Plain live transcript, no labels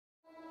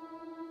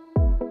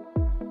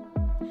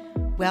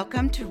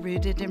Welcome to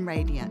Rooted and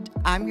Radiant.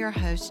 I'm your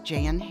host,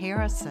 Jan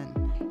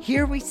Harrison.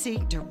 Here we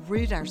seek to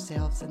root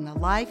ourselves in the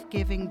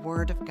life-giving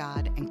Word of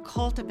God and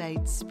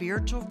cultivate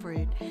spiritual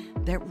fruit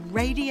that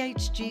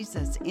radiates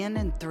Jesus in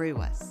and through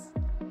us.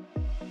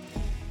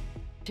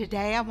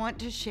 Today I want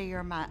to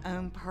share my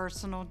own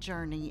personal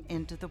journey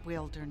into the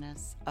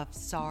wilderness of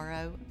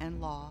sorrow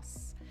and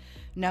loss.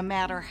 No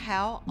matter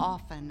how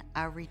often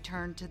I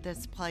return to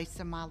this place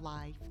in my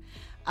life,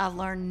 I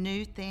learn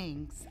new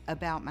things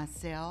about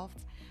myself,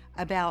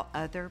 about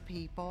other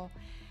people,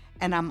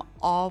 and I'm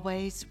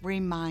always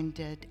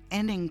reminded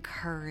and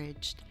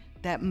encouraged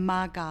that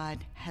my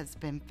God has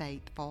been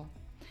faithful.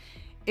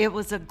 It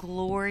was a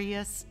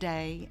glorious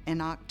day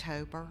in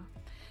October.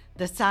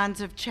 The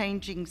signs of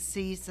changing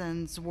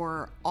seasons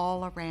were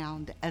all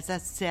around as I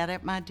sat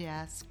at my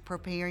desk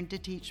preparing to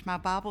teach my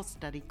Bible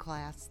study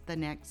class the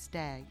next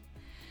day.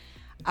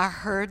 I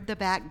heard the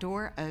back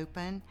door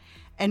open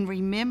and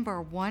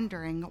remember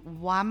wondering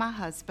why my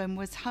husband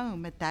was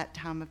home at that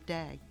time of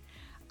day.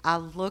 I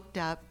looked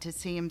up to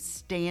see him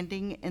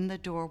standing in the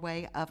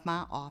doorway of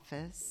my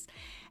office,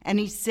 and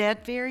he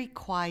said very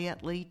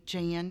quietly,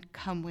 "Jan,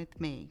 come with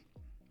me."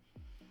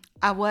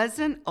 I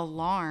wasn't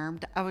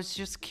alarmed, I was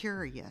just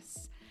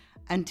curious,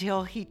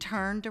 until he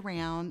turned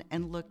around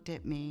and looked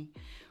at me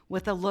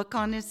with a look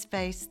on his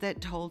face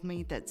that told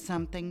me that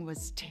something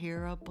was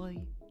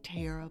terribly,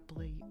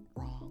 terribly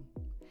wrong.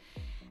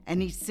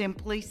 And he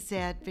simply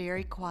said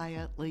very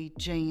quietly,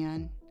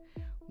 "Jan,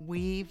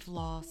 we've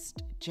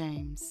lost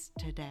James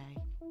today."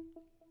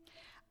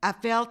 I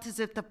felt as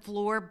if the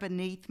floor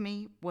beneath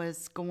me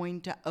was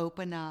going to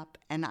open up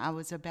and I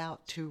was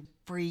about to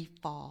free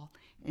fall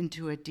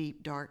into a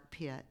deep, dark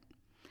pit.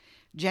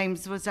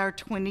 James was our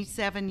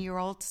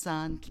 27-year-old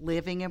son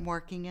living and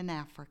working in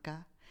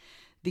Africa.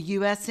 The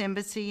U.S.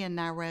 Embassy in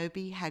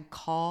Nairobi had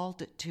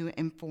called to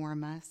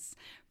inform us.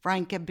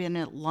 Frank had been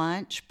at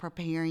lunch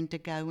preparing to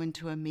go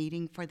into a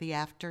meeting for the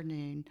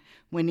afternoon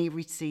when he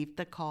received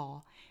the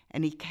call,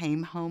 and he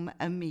came home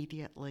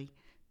immediately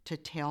to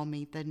tell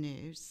me the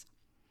news.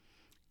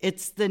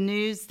 It's the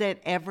news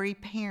that every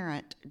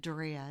parent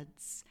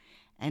dreads,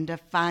 and to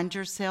find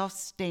yourself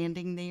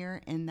standing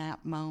there in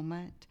that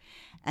moment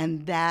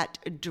and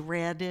that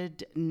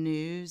dreaded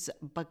news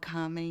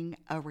becoming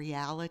a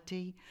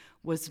reality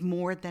was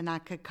more than I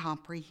could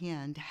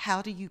comprehend.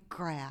 How do you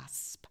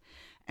grasp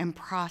and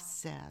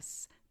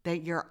process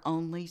that your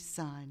only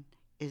son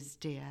is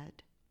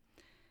dead?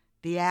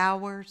 The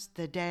hours,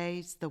 the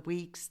days, the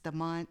weeks, the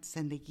months,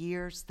 and the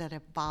years that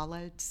have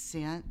followed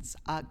since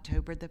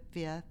October the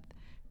 5th,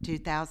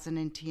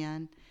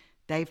 2010,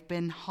 they've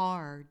been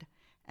hard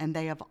and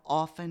they have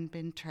often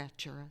been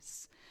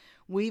treacherous.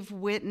 We've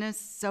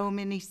witnessed so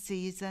many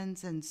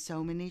seasons and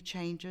so many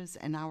changes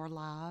in our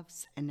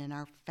lives and in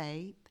our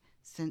faith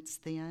since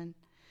then.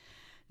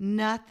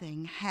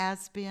 Nothing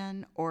has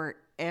been or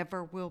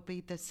ever will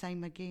be the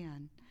same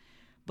again.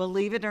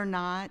 Believe it or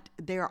not,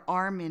 there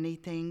are many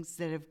things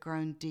that have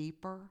grown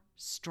deeper,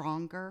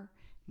 stronger,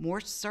 more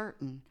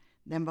certain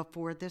than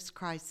before this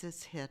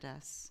crisis hit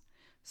us.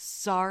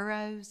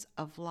 Sorrows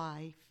of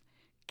life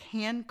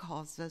can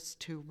cause us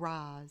to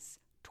rise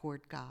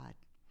toward God.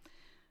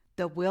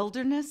 The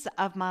wilderness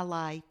of my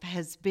life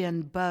has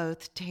been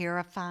both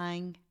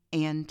terrifying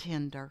and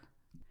tender.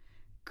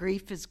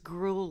 Grief is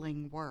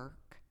grueling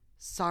work.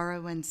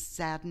 Sorrow and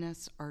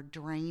sadness are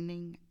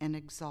draining and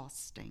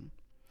exhausting.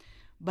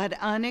 But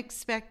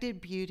unexpected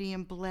beauty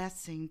and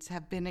blessings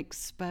have been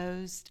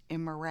exposed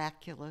in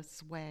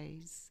miraculous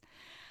ways.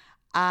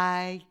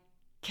 I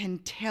can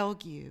tell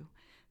you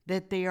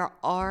that there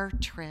are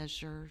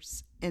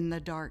treasures in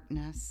the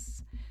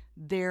darkness.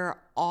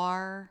 There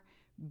are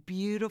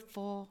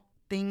beautiful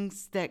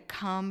things that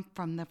come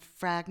from the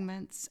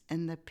fragments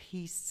and the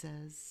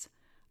pieces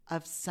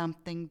of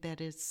something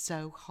that is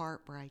so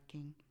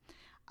heartbreaking.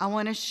 I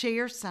want to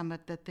share some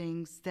of the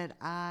things that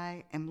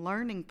I am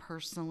learning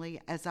personally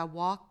as I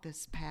walk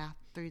this path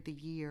through the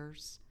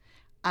years.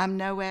 I'm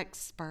no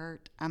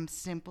expert. I'm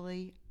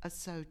simply a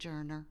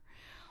sojourner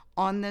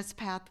on this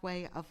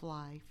pathway of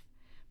life.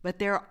 But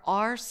there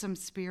are some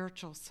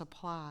spiritual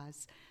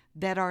supplies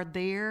that are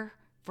there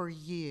for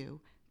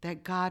you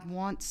that God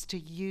wants to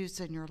use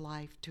in your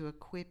life to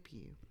equip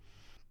you.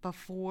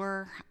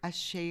 Before I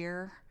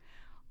share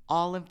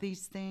all of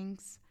these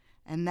things,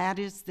 and that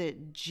is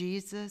that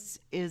Jesus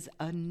is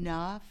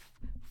enough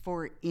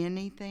for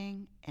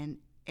anything and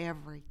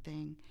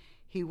everything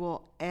He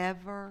will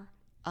ever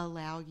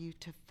allow you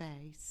to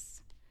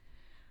face.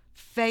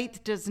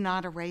 Faith does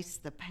not erase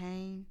the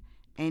pain,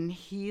 and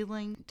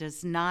healing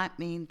does not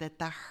mean that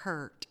the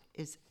hurt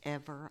is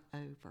ever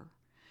over.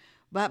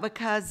 But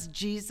because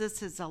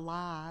Jesus is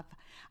alive,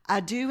 I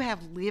do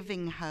have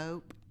living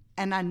hope,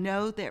 and I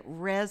know that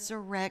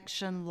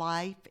resurrection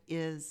life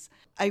is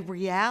a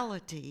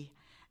reality,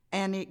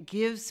 and it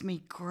gives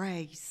me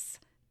grace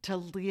to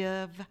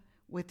live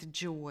with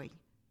joy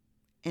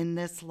in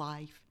this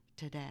life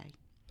today.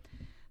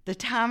 The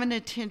time and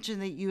attention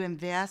that you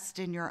invest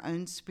in your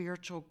own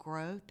spiritual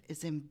growth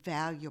is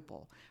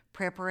invaluable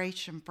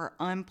preparation for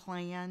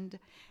unplanned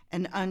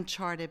and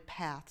uncharted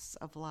paths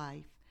of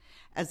life.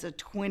 As a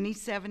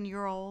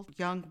 27-year-old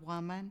young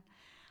woman,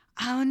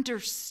 I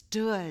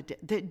understood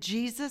that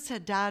Jesus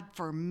had died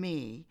for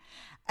me,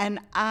 and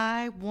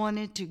I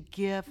wanted to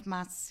give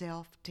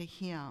myself to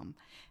him.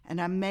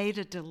 And I made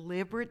a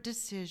deliberate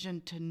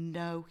decision to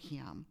know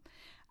him.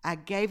 I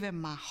gave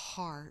him my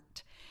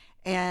heart,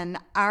 and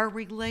our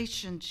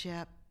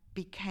relationship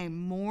became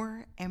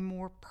more and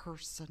more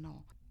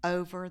personal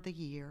over the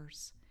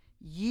years.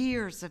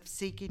 Years of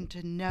seeking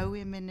to know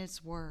him in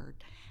his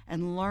word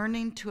and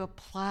learning to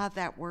apply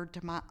that word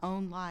to my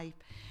own life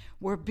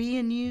were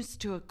being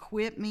used to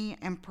equip me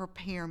and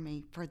prepare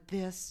me for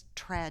this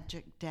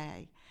tragic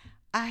day.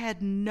 I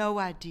had no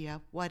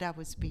idea what I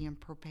was being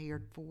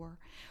prepared for,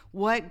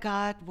 what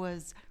God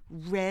was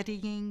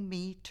readying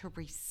me to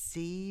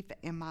receive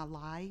in my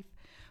life,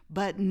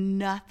 but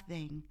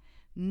nothing,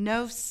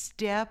 no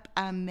step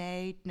I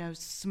made, no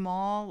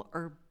small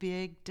or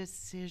big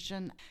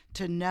decision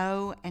to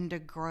know and to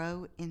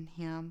grow in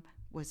him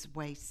was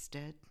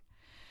wasted.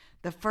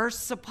 The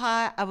first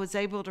supply I was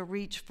able to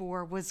reach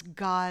for was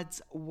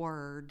God's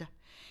word.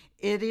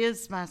 It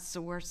is my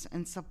source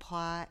and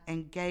supply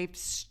and gave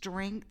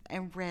strength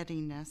and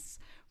readiness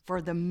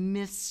for the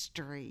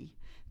mystery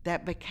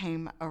that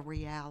became a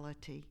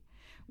reality.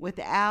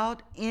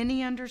 Without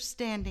any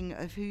understanding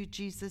of who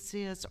Jesus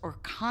is or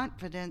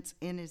confidence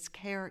in his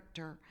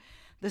character,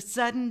 the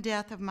sudden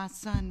death of my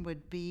son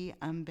would be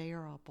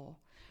unbearable.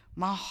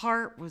 My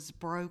heart was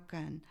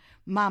broken.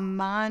 My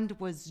mind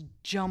was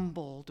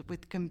jumbled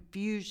with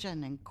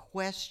confusion and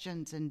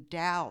questions and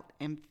doubt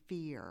and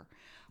fear.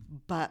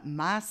 But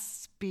my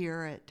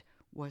spirit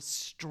was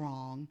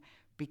strong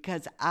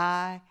because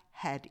I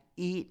had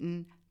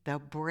eaten the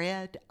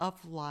bread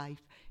of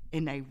life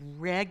in a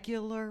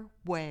regular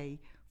way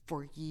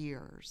for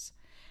years.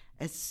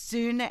 As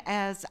soon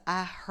as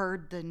I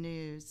heard the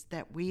news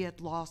that we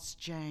had lost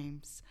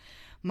James,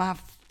 my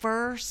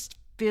first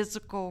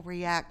physical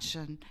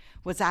reaction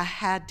was I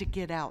had to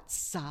get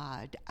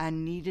outside. I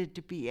needed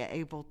to be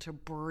able to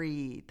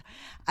breathe.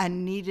 I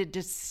needed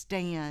to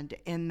stand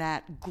in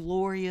that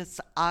glorious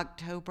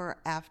October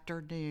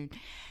afternoon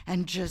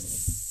and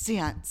just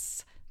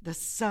sense the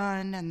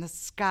sun and the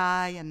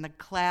sky and the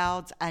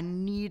clouds. I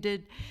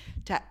needed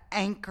to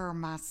anchor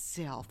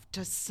myself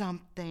to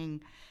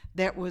something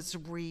that was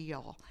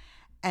real.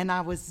 And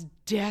I was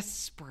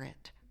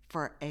desperate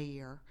for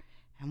air.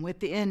 And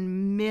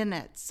within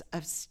minutes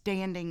of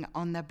standing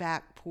on the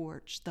back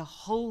porch, the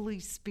Holy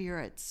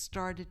Spirit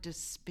started to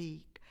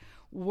speak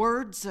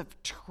words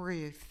of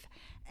truth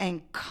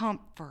and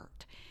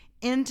comfort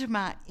into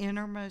my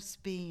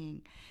innermost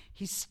being.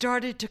 He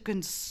started to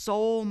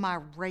console my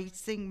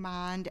racing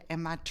mind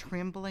and my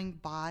trembling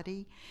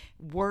body.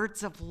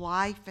 Words of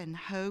life and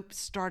hope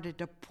started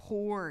to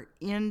pour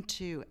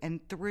into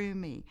and through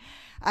me.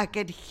 I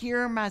could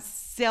hear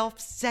myself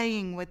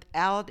saying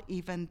without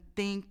even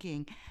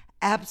thinking,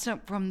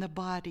 "Absent from the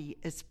body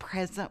is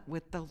present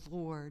with the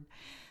Lord.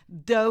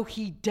 Though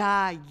he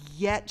die,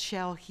 yet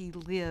shall he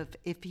live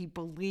if he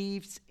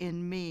believes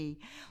in me.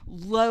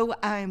 Lo,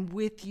 I am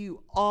with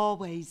you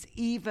always,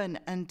 even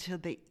until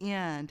the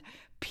end.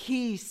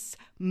 Peace,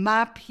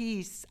 my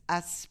peace,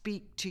 I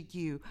speak to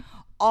you."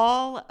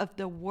 All of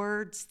the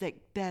words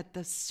that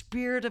the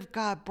Spirit of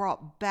God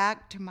brought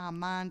back to my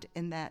mind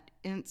in that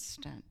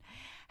instant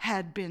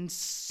had been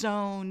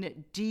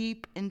sown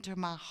deep into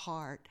my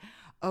heart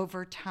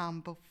over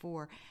time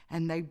before,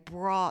 and they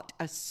brought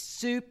a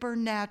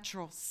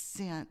supernatural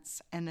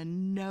sense and a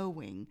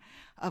knowing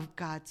of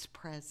God's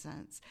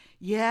presence.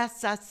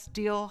 Yes, I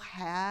still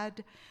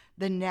had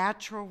the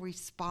natural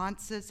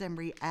responses and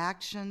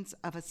reactions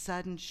of a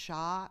sudden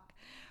shock,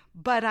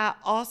 but I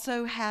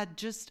also had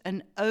just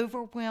an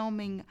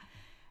overwhelming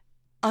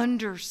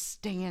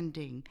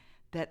understanding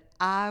that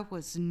I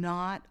was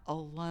not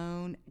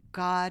alone.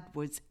 God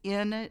was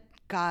in it.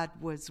 God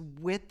was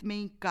with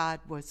me,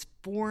 God was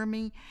for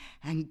me,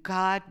 and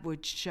God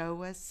would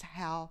show us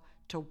how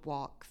to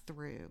walk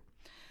through.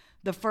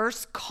 The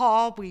first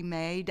call we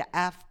made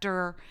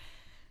after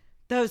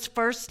those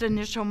first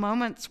initial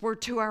moments were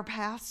to our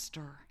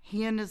pastor.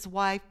 He and his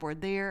wife were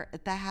there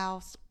at the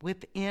house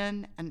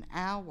within an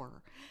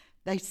hour.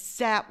 They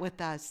sat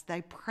with us,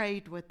 they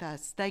prayed with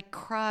us, they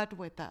cried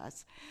with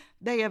us.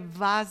 They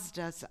advised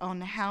us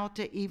on how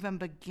to even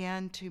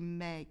begin to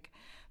make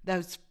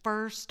those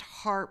first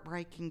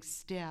heartbreaking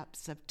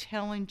steps of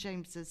telling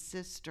James's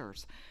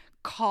sisters,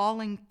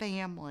 calling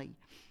family,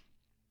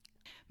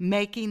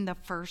 making the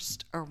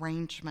first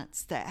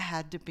arrangements that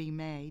had to be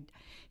made.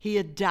 He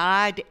had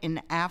died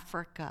in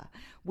Africa.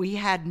 We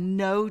had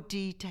no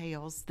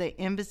details. The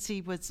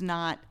embassy was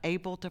not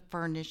able to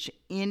furnish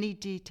any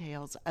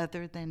details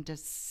other than to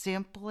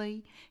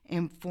simply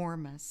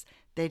inform us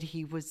that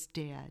he was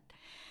dead.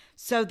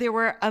 So there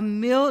were a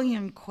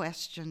million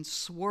questions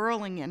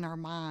swirling in our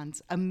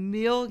minds, a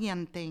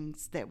million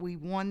things that we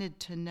wanted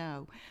to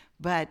know.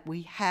 but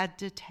we had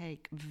to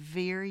take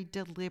very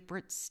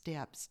deliberate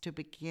steps to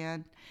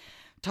begin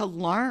to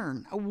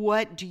learn.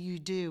 What do you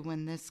do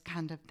when this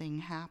kind of thing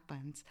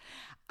happens?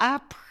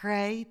 I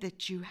pray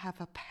that you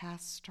have a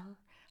pastor,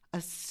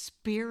 a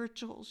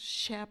spiritual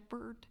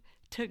shepherd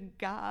to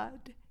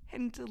guide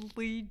and to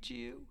lead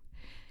you.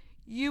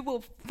 You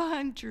will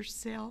find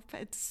yourself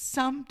at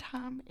some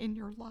time in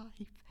your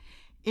life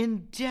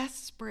in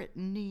desperate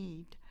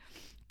need.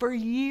 For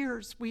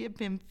years, we have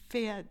been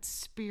fed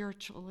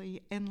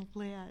spiritually and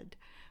led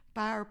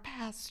by our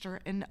pastor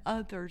and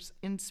others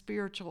in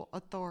spiritual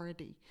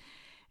authority.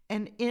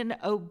 And in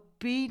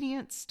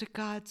obedience to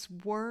God's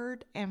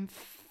word and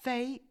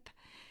faith,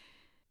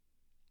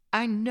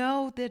 I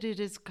know that it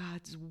is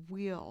God's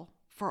will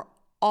for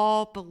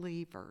all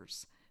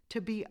believers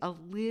to be a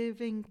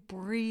living,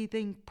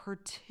 breathing,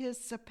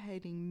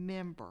 participating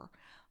member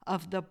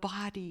of the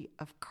body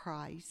of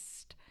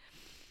Christ.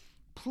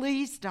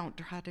 Please don't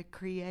try to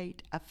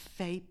create a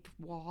faith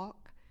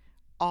walk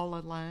all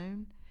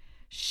alone.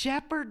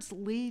 Shepherds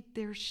lead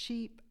their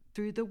sheep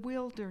through the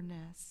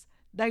wilderness.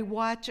 They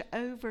watch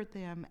over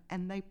them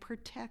and they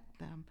protect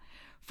them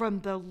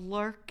from the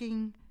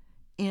lurking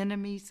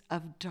enemies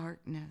of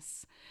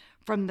darkness,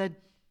 from the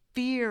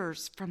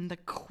fears, from the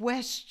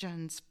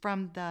questions,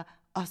 from the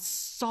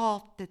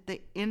assault that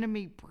the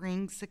enemy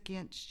brings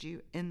against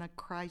you in the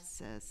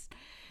crisis.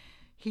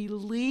 He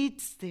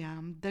leads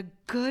them, the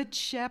good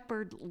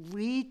shepherd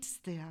leads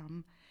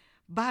them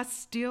by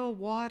still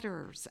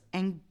waters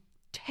and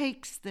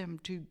takes them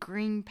to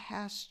green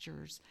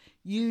pastures.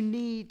 You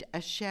need a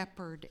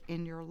shepherd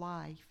in your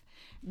life.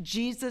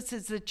 Jesus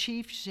is the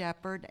chief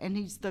shepherd, and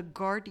he's the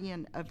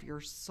guardian of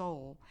your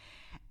soul.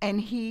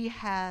 And he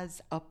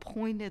has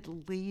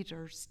appointed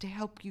leaders to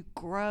help you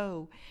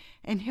grow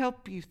and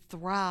help you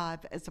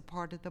thrive as a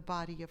part of the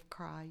body of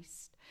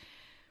Christ.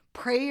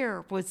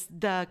 Prayer was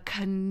the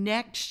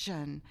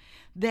connection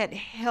that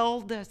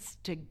held us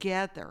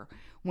together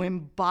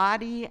when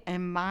body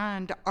and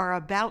mind are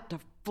about to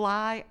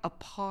fly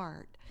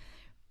apart.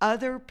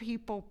 Other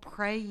people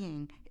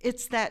praying,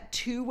 it's that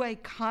two-way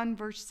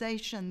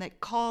conversation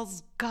that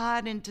calls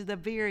God into the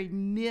very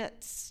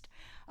midst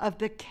of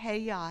the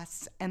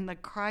chaos and the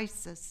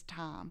crisis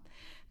time.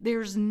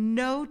 There's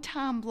no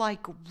time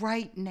like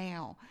right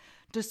now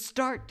to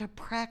start to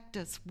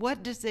practice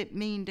what does it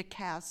mean to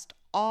cast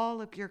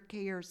all of your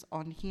cares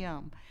on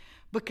him,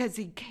 because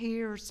he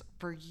cares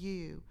for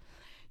you.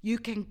 You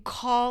can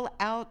call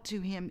out to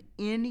him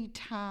any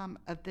time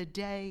of the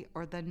day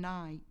or the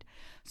night.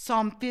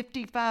 Psalm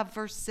 55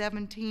 verse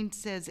 17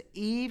 says,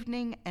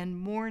 evening and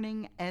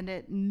morning and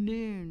at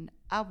noon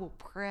I will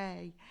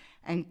pray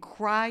and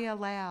cry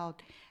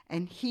aloud,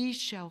 and he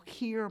shall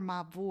hear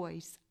my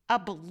voice. I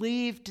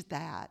believed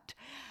that.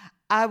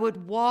 I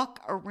would walk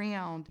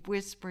around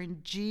whispering,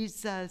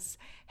 Jesus,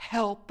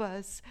 help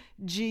us.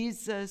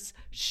 Jesus,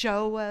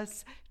 show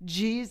us.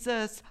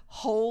 Jesus,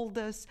 hold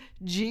us.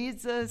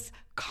 Jesus,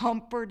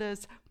 comfort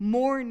us.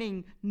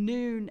 Morning,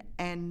 noon,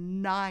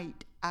 and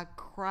night, I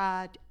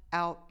cried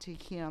out to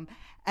him,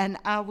 and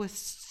I was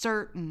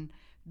certain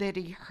that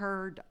he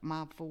heard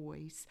my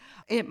voice.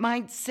 It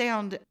might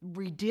sound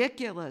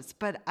ridiculous,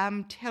 but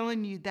I'm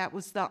telling you, that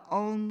was the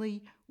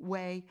only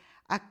way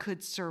I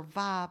could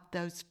survive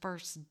those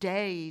first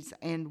days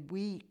and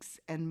weeks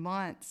and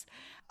months.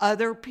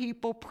 Other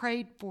people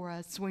prayed for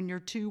us when you're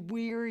too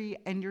weary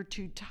and you're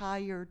too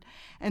tired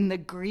and the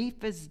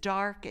grief is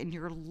dark and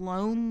your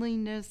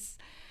loneliness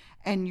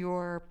and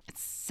your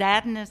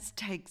sadness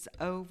takes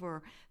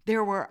over.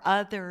 There were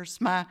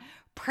others. My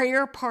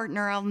prayer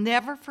partner, I'll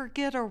never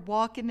forget her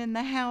walking in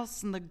the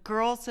house, and the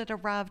girls had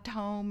arrived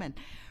home, and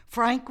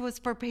Frank was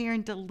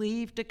preparing to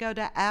leave to go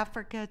to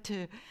Africa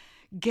to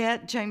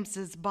get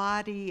James's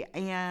body,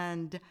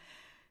 and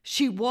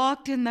she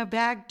walked in the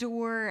back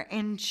door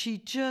and she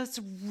just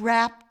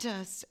wrapped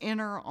us in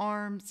her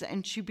arms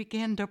and she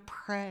began to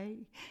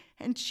pray.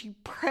 And she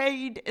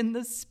prayed in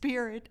the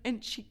Spirit,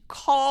 and she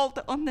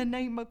called on the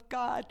name of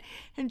God,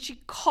 and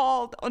she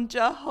called on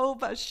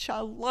Jehovah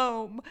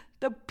Shalom,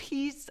 the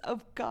peace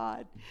of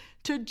God,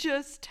 to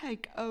just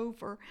take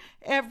over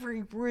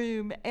every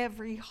room,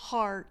 every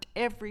heart,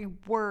 every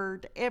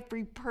word,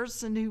 every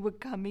person who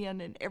would come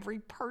in and every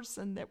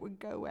person that would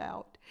go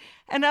out.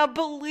 And I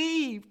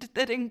believed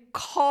that in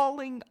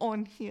calling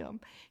on him,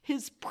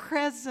 his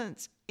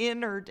presence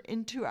entered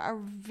into our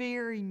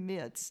very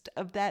midst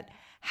of that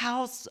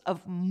house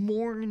of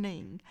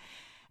mourning.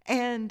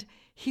 And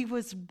he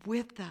was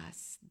with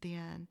us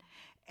then.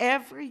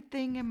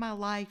 Everything in my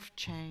life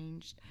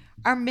changed.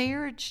 Our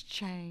marriage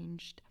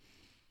changed.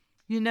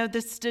 You know,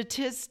 the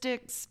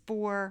statistics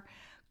for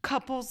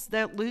couples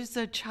that lose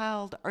a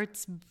child are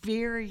it's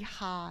very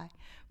high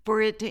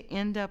for it to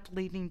end up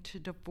leading to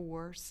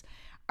divorce.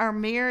 Our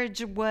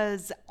marriage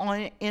was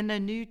in a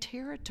new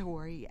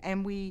territory,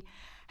 and we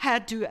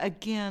had to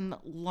again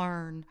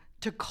learn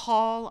to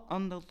call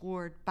on the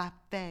Lord by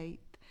faith.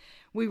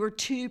 We were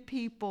two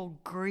people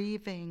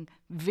grieving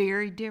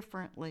very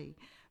differently,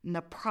 And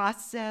the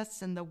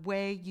process and the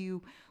way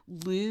you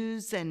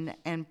lose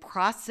and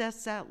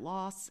process that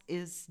loss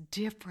is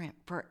different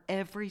for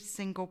every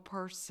single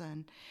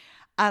person.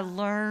 I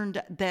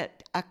learned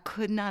that I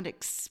could not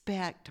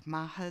expect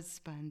my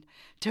husband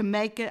to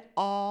make it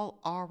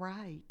all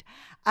right.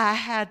 I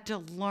had to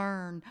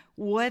learn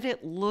what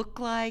it looked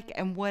like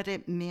and what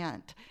it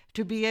meant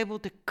to be able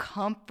to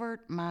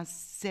comfort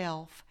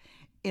myself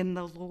in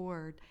the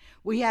Lord.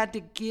 We had to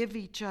give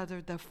each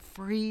other the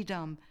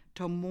freedom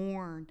to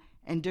mourn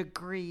and to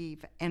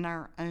grieve in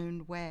our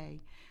own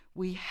way.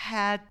 We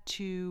had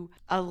to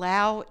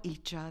allow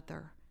each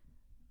other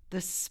the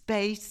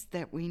space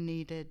that we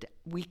needed.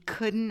 We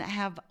couldn't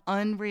have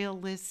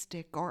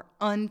unrealistic or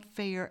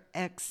unfair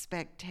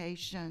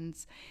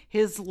expectations.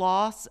 His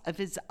loss of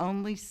his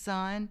only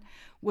son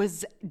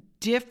was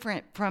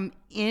different from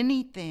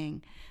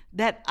anything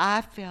that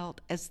I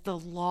felt as the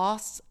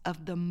loss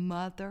of the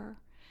mother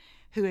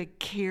who had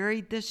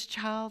carried this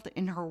child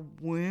in her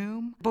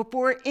womb.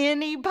 Before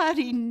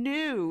anybody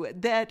knew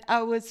that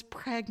I was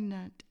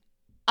pregnant,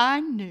 I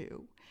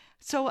knew.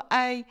 So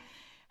I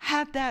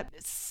had that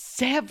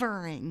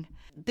severing.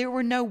 There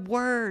were no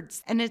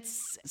words. And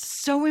it's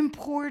so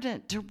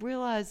important to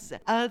realize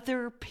that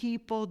other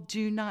people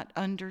do not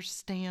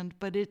understand,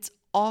 but it's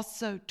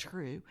also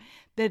true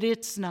that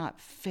it's not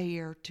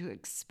fair to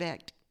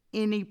expect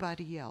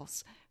anybody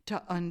else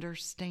to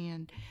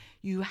understand.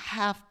 You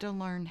have to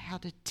learn how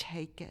to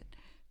take it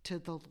to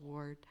the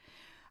Lord.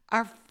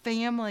 Our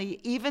family,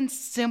 even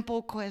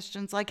simple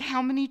questions like,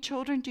 how many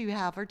children do you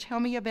have? Or tell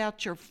me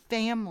about your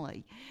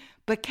family,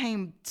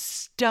 became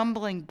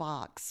stumbling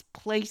blocks,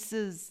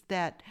 places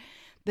that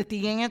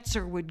the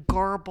answer would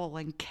garble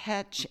and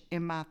catch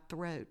in my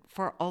throat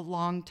for a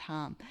long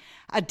time.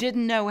 I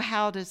didn't know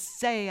how to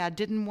say. I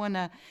didn't want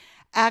to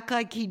act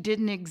like he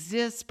didn't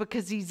exist,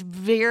 because he's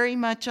very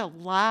much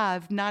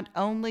alive, not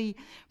only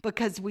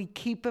because we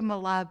keep him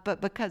alive, but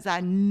because I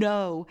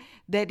know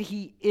that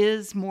he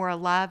is more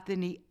alive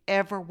than he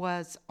ever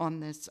was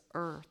on this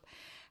earth.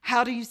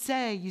 How do you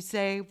say? You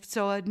say,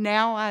 so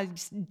now I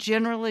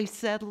generally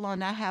settle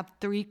on I have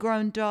 3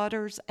 grown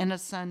daughters and a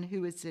son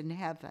who is in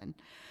heaven.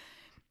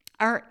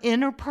 Our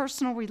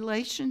interpersonal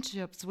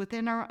relationships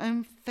within our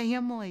own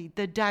family,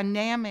 the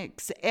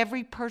dynamics,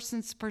 every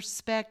person's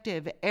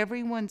perspective,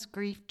 everyone's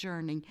grief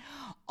journey,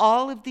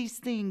 all of these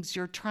things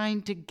you're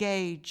trying to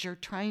gauge, you're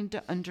trying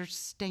to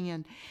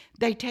understand.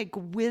 They take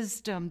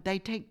wisdom, they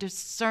take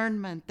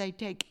discernment, they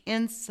take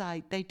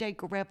insight, they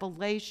take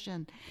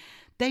revelation,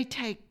 they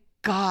take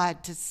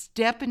God to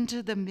step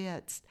into the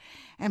midst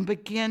and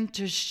begin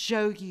to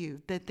show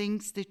you the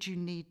things that you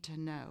need to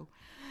know.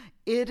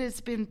 It has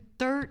been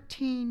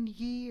 13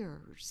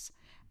 years,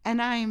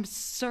 and I am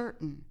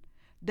certain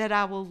that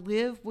I will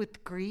live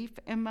with grief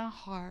in my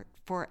heart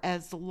for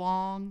as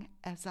long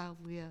as I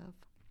live.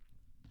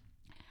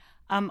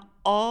 I'm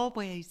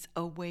always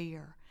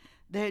aware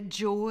that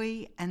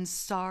joy and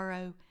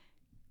sorrow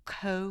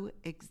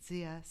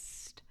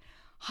coexist.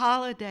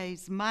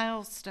 Holidays,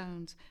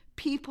 milestones,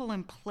 people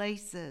and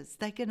places,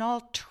 they can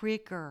all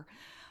trigger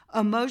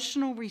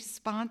emotional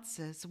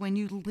responses when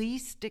you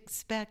least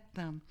expect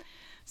them.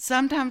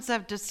 Sometimes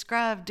I've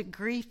described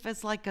grief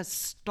as like a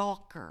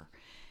stalker.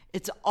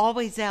 It's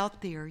always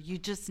out there. You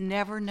just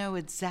never know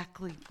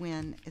exactly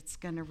when it's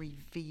going to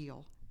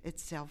reveal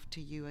itself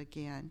to you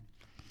again.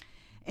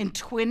 In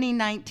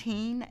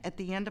 2019, at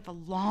the end of a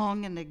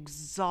long and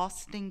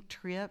exhausting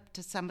trip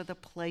to some of the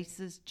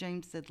places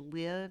James had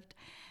lived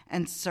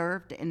and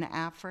served in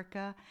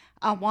Africa,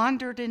 I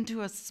wandered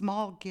into a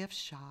small gift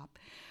shop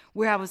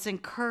where I was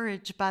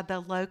encouraged by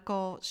the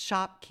local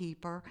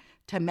shopkeeper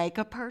to make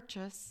a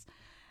purchase.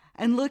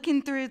 And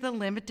looking through the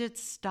limited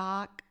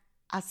stock,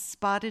 I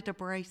spotted a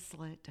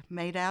bracelet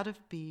made out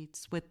of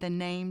beads with the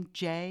name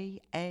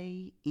James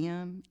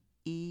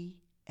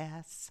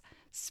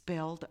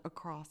spelled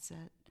across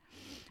it.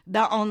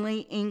 The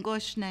only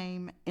English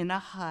name in a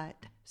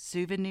hut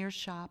souvenir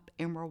shop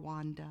in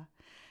Rwanda.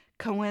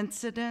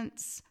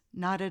 Coincidence?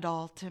 Not at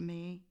all to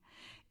me.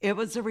 It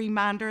was a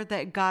reminder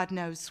that God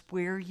knows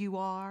where you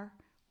are,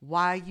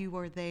 why you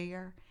are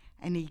there,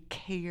 and He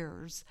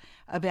cares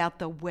about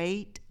the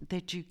weight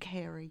that you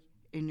carry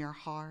in your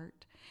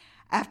heart.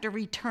 After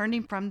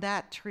returning from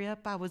that trip,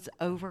 I was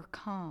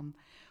overcome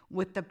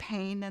with the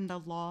pain and the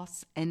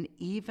loss, and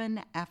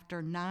even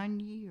after 9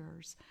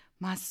 years,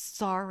 my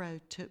sorrow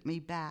took me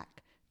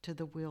back to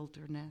the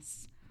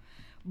wilderness.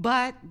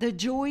 But the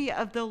joy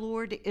of the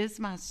Lord is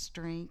my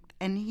strength,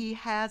 and He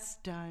has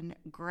done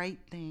great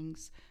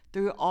things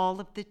through all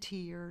of the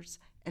tears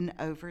and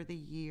over the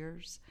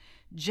years.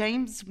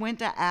 James went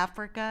to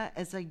Africa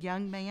as a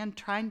young man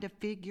trying to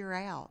figure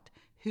out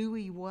who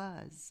he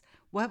was.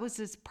 What was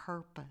his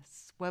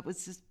purpose? What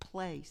was his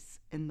place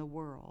in the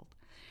world?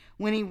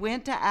 When he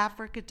went to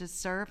Africa to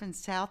serve in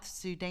South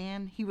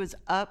Sudan, he was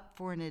up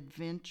for an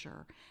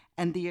adventure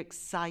and the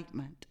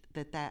excitement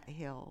that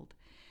held.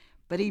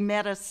 but he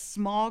met a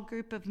small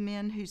group of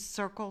men who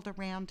circled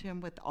around him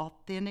with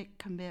authentic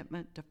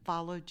commitment to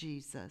follow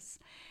Jesus,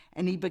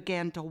 and he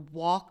began to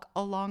walk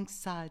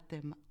alongside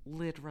them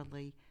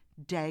literally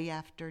day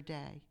after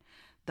day.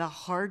 The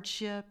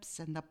hardships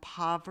and the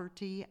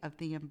poverty of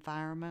the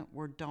environment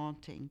were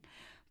daunting,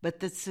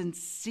 but the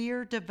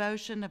sincere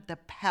devotion of the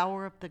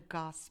power of the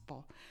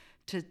gospel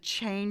to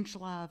change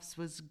lives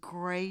was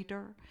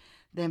greater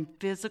than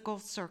physical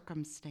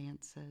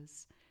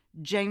circumstances.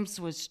 James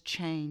was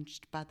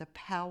changed by the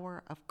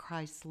power of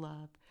Christ's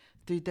love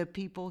through the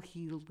people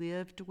he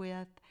lived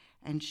with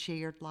and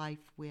shared life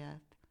with.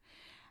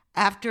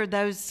 After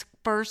those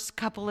first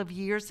couple of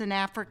years in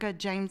Africa,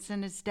 James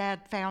and his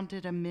dad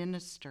founded a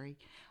ministry,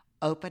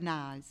 Open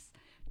Eyes,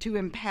 to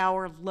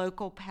empower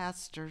local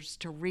pastors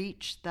to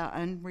reach the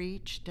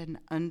unreached and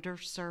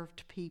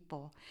underserved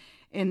people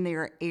in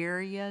their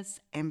areas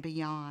and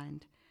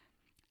beyond.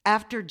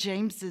 After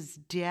James's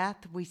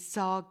death, we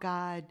saw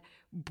God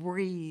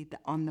breathe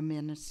on the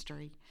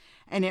ministry,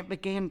 and it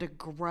began to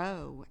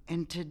grow.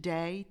 And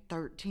today,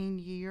 13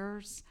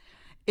 years,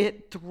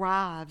 it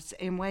thrives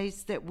in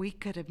ways that we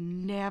could have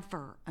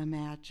never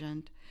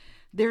imagined.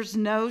 There's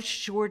no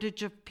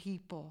shortage of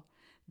people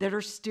that are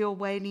still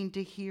waiting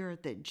to hear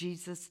that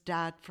Jesus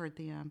died for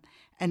them,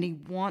 and he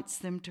wants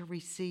them to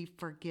receive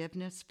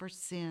forgiveness for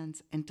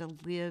sins and to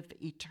live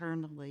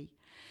eternally.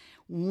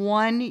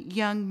 One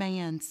young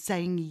man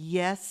saying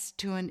yes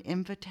to an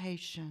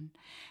invitation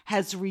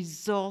has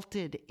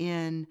resulted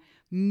in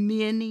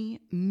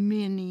many,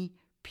 many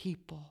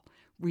people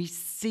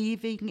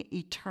receiving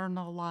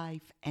eternal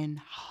life and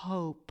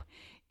hope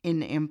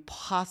in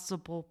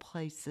impossible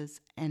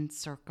places and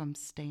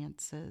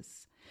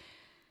circumstances.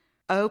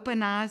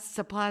 Open Eyes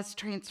supplies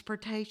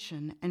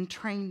transportation and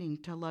training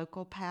to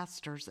local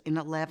pastors in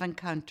 11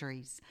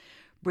 countries,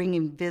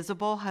 bringing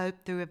visible hope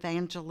through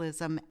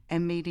evangelism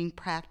and meeting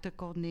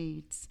practical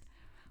needs.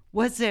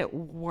 Was it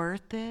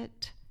worth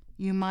it,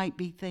 you might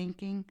be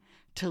thinking,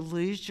 to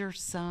lose your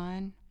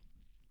son?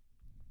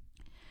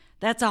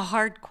 That's a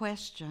hard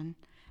question.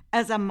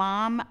 As a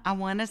mom, I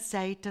want to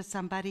say to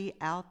somebody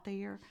out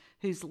there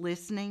who's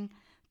listening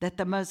that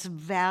the most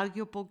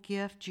valuable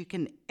gift you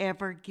can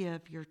ever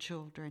give your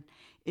children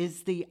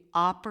is the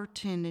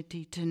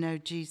opportunity to know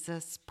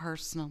Jesus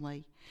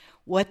personally.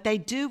 What they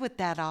do with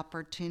that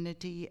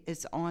opportunity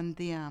is on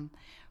them.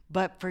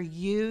 But for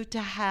you to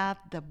have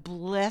the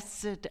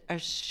blessed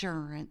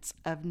assurance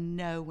of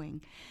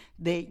knowing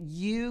that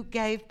you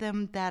gave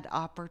them that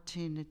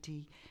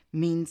opportunity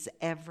means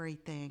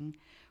everything.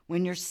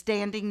 When you're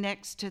standing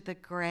next to the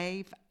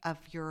grave of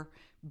your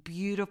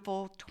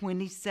beautiful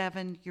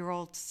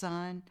 27-year-old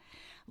son,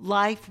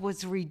 life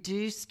was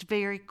reduced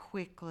very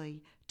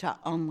quickly to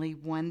only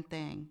one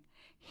thing.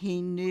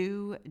 He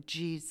knew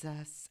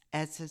Jesus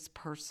as his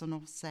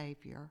personal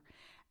Savior.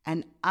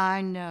 And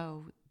I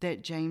know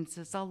that James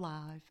is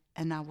alive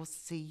and I will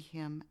see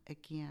him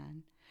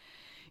again.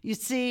 You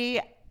see,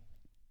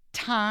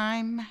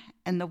 time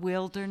and the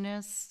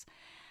wilderness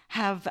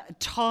have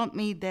taught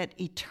me that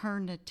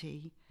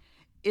eternity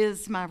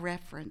is my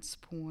reference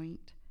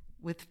point.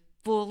 With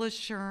full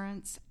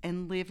assurance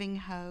and living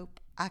hope,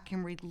 I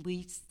can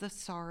release the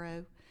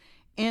sorrow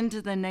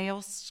into the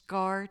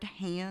nail-scarred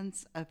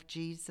hands of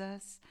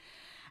Jesus,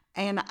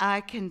 and I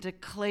can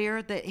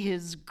declare that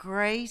his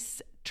grace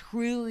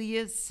truly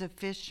is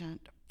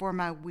sufficient for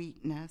my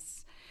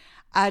weakness.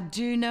 I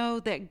do know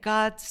that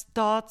God's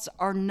thoughts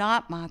are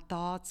not my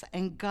thoughts,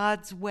 and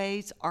God's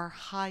ways are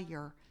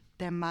higher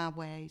than my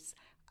ways.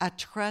 I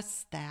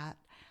trust that.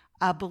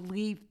 I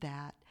believe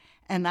that,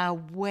 and I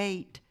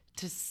wait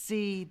to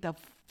see the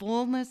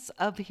fullness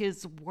of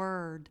his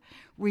word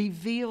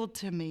revealed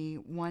to me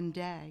one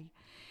day.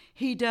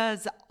 He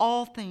does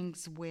all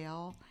things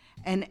well,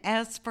 and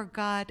as for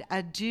God,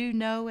 I do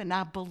know and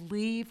I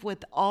believe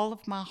with all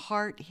of my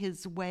heart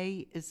his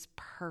way is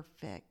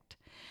perfect.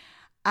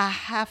 I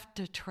have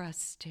to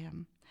trust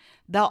him.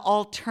 The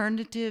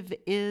alternative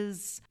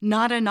is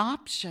not an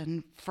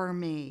option for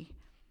me.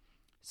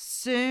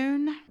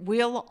 Soon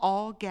we'll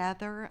all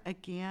gather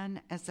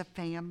again as a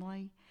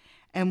family,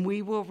 and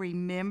we will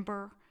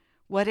remember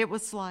what it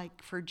was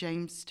like for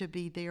James to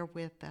be there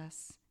with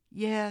us.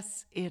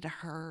 Yes, it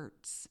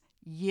hurts.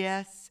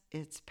 Yes,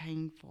 it's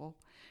painful.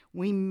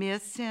 We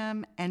miss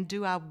him, and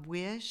do I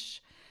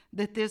wish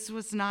that this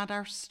was not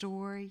our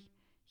story?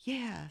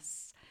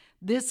 Yes.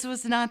 This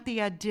was not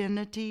the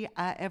identity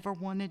I ever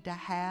wanted to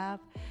have.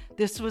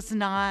 This was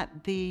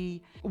not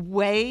the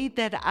way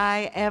that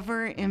I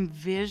ever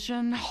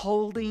envisioned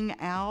holding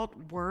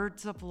out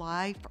words of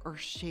life or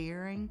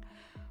sharing.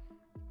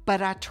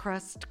 But I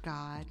trust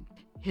God.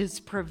 His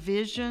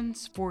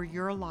provisions for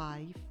your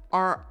life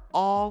are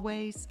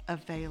always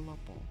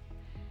available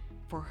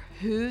for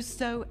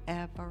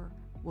whosoever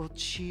will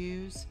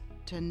choose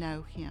to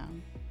know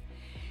him.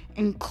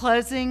 In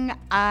closing,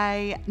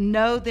 I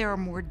know there are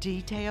more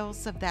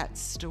details of that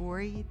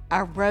story.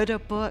 I wrote a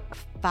book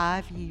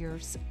 5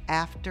 years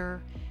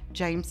after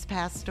James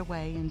passed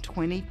away in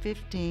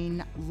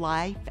 2015,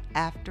 Life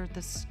After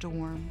the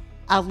Storm.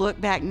 I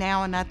look back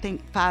now and I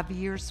think 5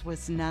 years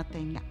was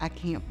nothing. I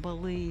can't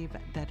believe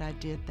that I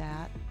did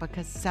that,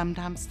 because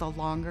sometimes the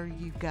longer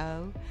you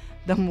go,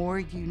 the more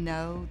you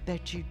know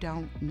that you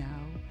don't know.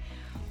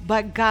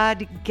 But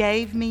God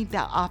gave me the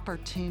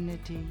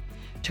opportunity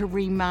to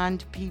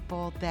remind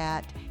people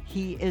that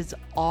He is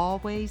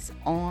always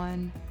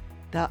on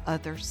the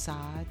other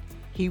side.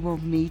 He will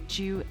meet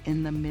you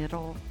in the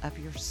middle of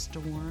your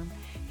storm.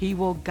 He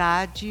will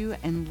guide you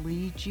and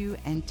lead you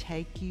and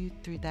take you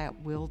through that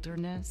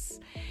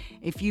wilderness.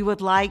 If you would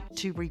like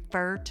to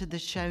refer to the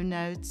show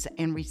notes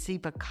and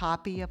receive a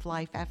copy of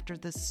Life After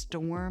the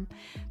Storm,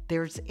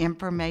 there's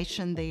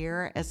information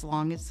there as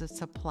long as the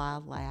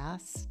supply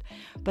lasts.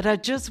 But I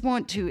just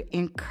want to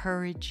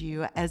encourage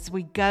you as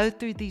we go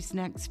through these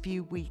next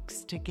few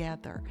weeks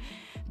together,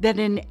 that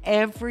in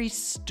every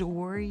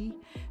story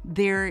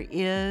there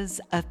is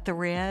a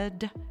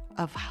thread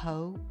of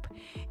hope.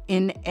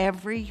 In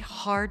every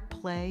hard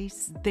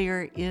place,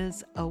 there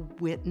is a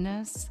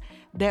witness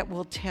that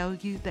will tell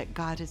you that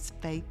God is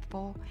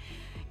faithful.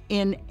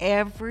 In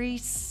every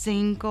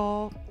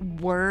single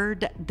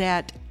word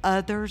that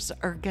others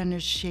are going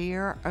to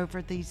share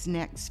over these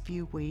next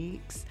few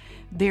weeks,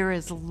 there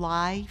is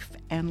life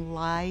and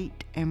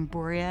light and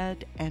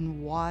bread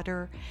and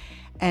water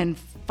and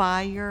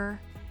fire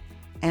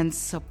and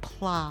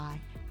supply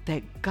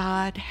that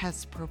God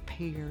has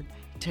prepared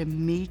to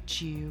meet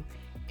you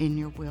in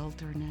your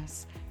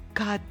wilderness.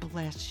 God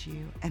bless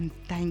you, and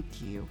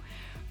thank you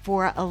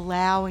for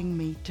allowing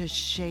me to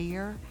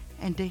share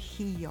and to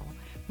heal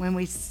when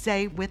we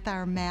say with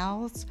our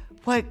mouths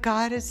what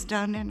God has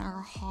done in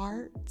our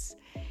hearts.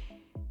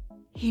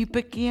 He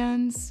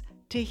begins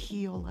to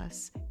heal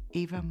us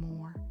even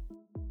more.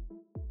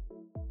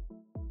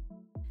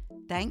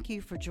 Thank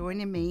you for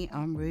joining me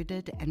on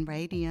Rooted and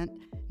Radiant.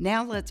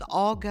 Now let's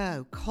all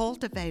go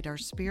cultivate our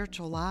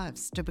spiritual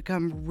lives to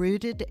become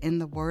rooted in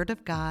the Word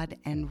of God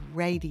and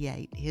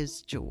radiate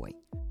His joy.